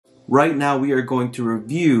Right now we are going to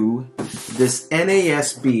review this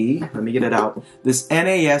NASB, let me get it out, this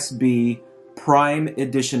NASB Prime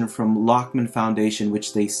Edition from Lockman Foundation,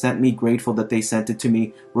 which they sent me. Grateful that they sent it to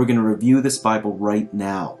me. We're going to review this Bible right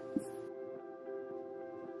now.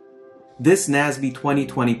 This NASB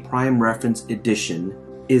 2020 Prime Reference Edition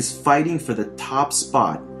is fighting for the top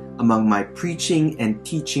spot among my preaching and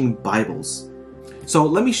teaching Bibles. So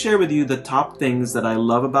let me share with you the top things that I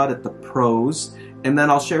love about it, the pros, and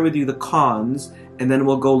then I'll share with you the cons, and then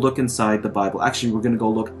we'll go look inside the Bible. Actually, we're going to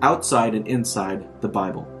go look outside and inside the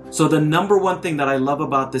Bible. So the number one thing that I love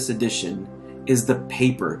about this edition is the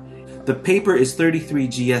paper. The paper is 33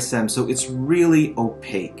 GSM, so it's really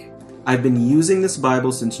opaque. I've been using this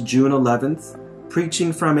Bible since June 11th,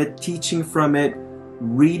 preaching from it, teaching from it,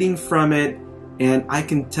 reading from it, and I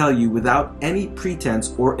can tell you without any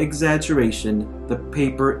pretense or exaggeration, the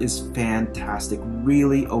paper is fantastic,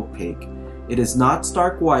 really opaque. It is not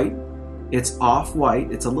stark white, it's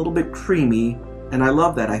off-white, it's a little bit creamy, and I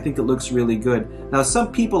love that. I think it looks really good. Now,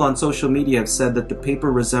 some people on social media have said that the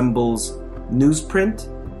paper resembles newsprint,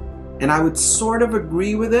 and I would sort of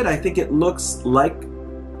agree with it. I think it looks like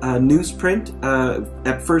newsprint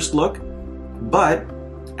at first look, but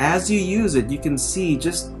as you use it, you can see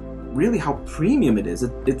just really how premium it is.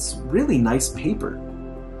 It's really nice paper.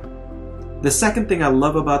 The second thing I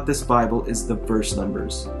love about this Bible is the verse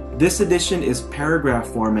numbers. This edition is paragraph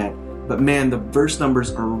format, but man, the verse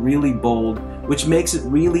numbers are really bold, which makes it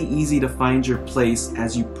really easy to find your place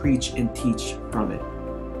as you preach and teach from it.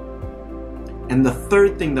 And the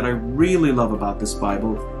third thing that I really love about this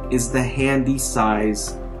Bible is the handy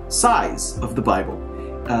size of the Bible.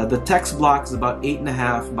 The text block is about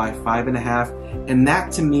 8.5 by 5.5, and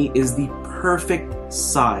that to me is the perfect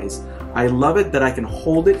size. I love it that I can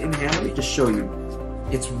hold it in hand. Let me just show you.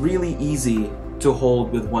 It's really easy to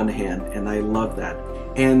hold with one hand, and I love that.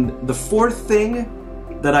 And the fourth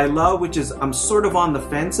thing that I love, which is I'm sort of on the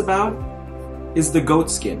fence about, is the goat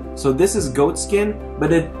skin. So this is goat skin,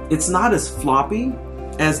 but it's not as floppy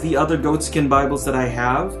as the other goat skin Bibles that I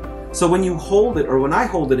have. So when you hold it, or when I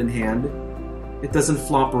hold it in hand, it doesn't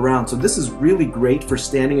flop around. So this is really great for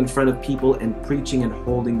standing in front of people and preaching and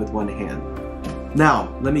holding with one hand.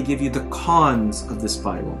 Now, let me give you the cons of this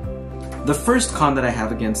Bible. The first con that I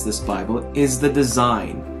have against this Bible is the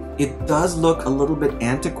design. It does look a little bit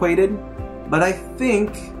antiquated, but I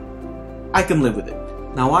think I can live with it.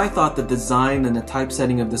 Now, I thought the design and the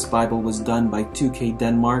typesetting of this Bible was done by 2K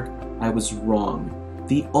Denmark. I was wrong.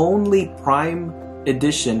 The only Prime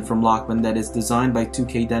edition from Lockman that is designed by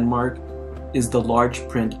 2K Denmark is the large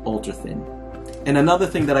print ultra thin. And another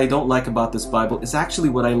thing that I don't like about this Bible is actually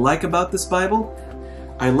what I like about this Bible.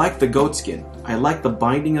 I like the goat skin. I like the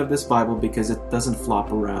binding of this Bible because it doesn't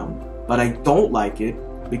flop around. But I don't like it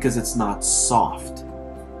because it's not soft.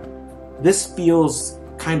 This feels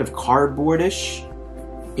kind of cardboardish,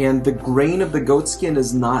 and the grain of the goat skin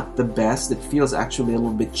is not the best. It feels actually a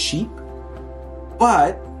little bit cheap,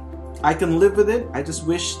 but I can live with it. I just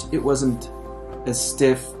wished it wasn't as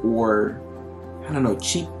stiff or, I don't know,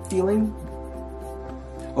 cheap feeling.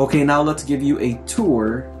 Okay, now let's give you a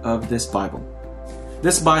tour of this Bible.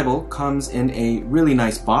 This Bible comes in a really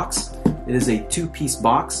nice box. It is a two-piece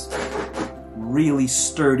box, really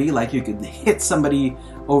sturdy, like you could hit somebody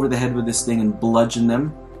over the head with this thing and bludgeon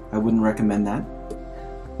them. I wouldn't recommend that.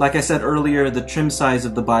 Like I said earlier, the trim size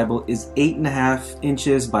of the Bible is 8.5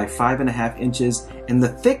 inches by 5.5 inches, and the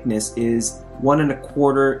thickness is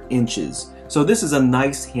 1.25 inches. So this is a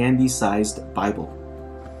nice, handy-sized Bible.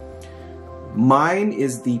 Mine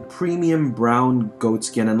is the premium brown goat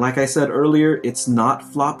skin, and like I said earlier, it's not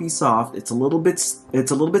floppy soft. It's a little bit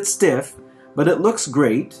stiff, but it looks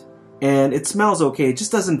great and it smells okay. It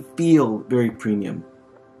just doesn't feel very premium.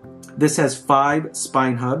 This has 5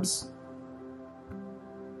 spine hubs,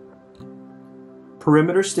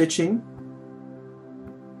 perimeter stitching.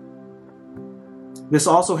 This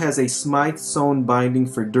also has a Smythe sewn binding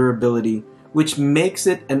for durability, which makes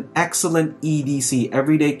it an excellent EDC,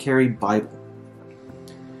 Everyday Carry Bible.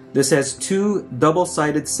 This has 2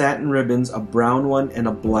 double-sided satin ribbons, a brown one and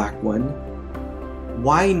a black one.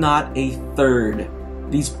 Why not a third?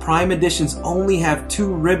 These Prime editions only have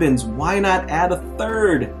 2 ribbons. Why not add a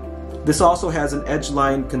third? This also has an edge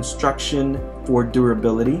line construction for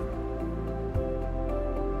durability.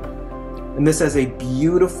 And this has a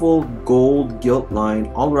beautiful gold gilt line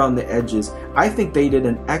all around the edges. I think they did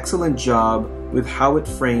an excellent job with how it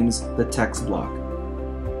frames the text block.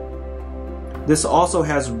 This also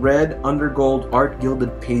has red undergold art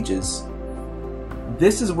gilded pages.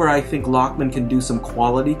 This is where I think Lockman can do some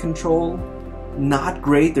quality control. Not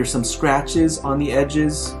great, there's some scratches on the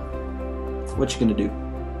edges. What you gonna do?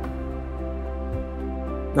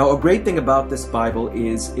 Now, a great thing about this Bible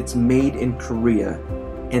is it's made in Korea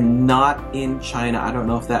and not in China. I don't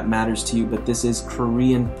know if that matters to you, but this is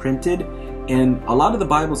Korean printed. And a lot of the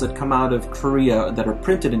Bibles that come out of Korea, that are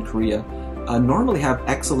printed in Korea, normally have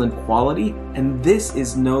excellent quality, and this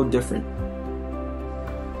is no different.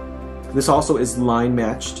 This also is line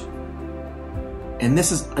matched. And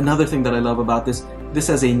this is another thing that I love about this. This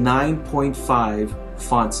has a 9.5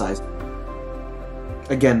 font size.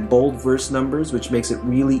 Again, bold verse numbers, which makes it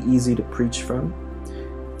really easy to preach from.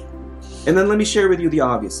 And then let me share with you the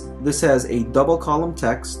obvious. This has a double column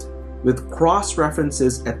text with cross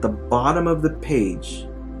references at the bottom of the page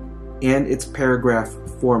and its paragraph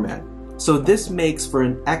format. So this makes for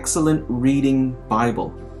an excellent reading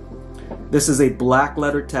Bible. This is a black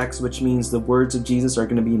letter text, which means the words of Jesus are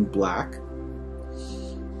going to be in black.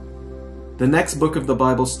 The next book of the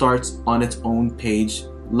Bible starts on its own page.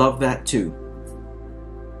 Love that too.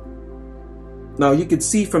 Now you can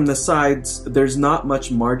see from the sides there's not much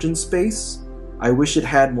margin space. I wish it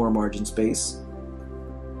had more margin space.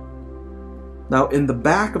 Now in the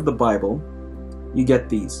back of the Bible, you get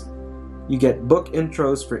these. You get book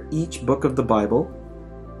intros for each book of the Bible.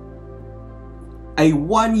 A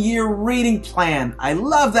 1-year reading plan. I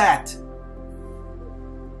love that!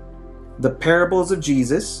 The parables of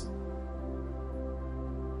Jesus.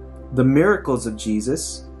 The miracles of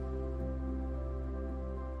Jesus.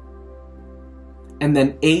 And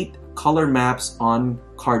then 8 color maps on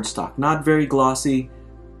cardstock. Not very glossy.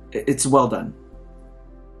 It's well done.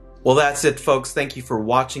 Well, that's it, folks. Thank you for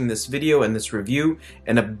watching this video and this review.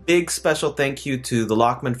 And a big special thank you to the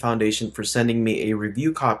Lockman Foundation for sending me a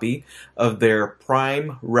review copy of their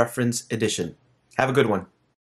Prime Reference Edition. Have a good one.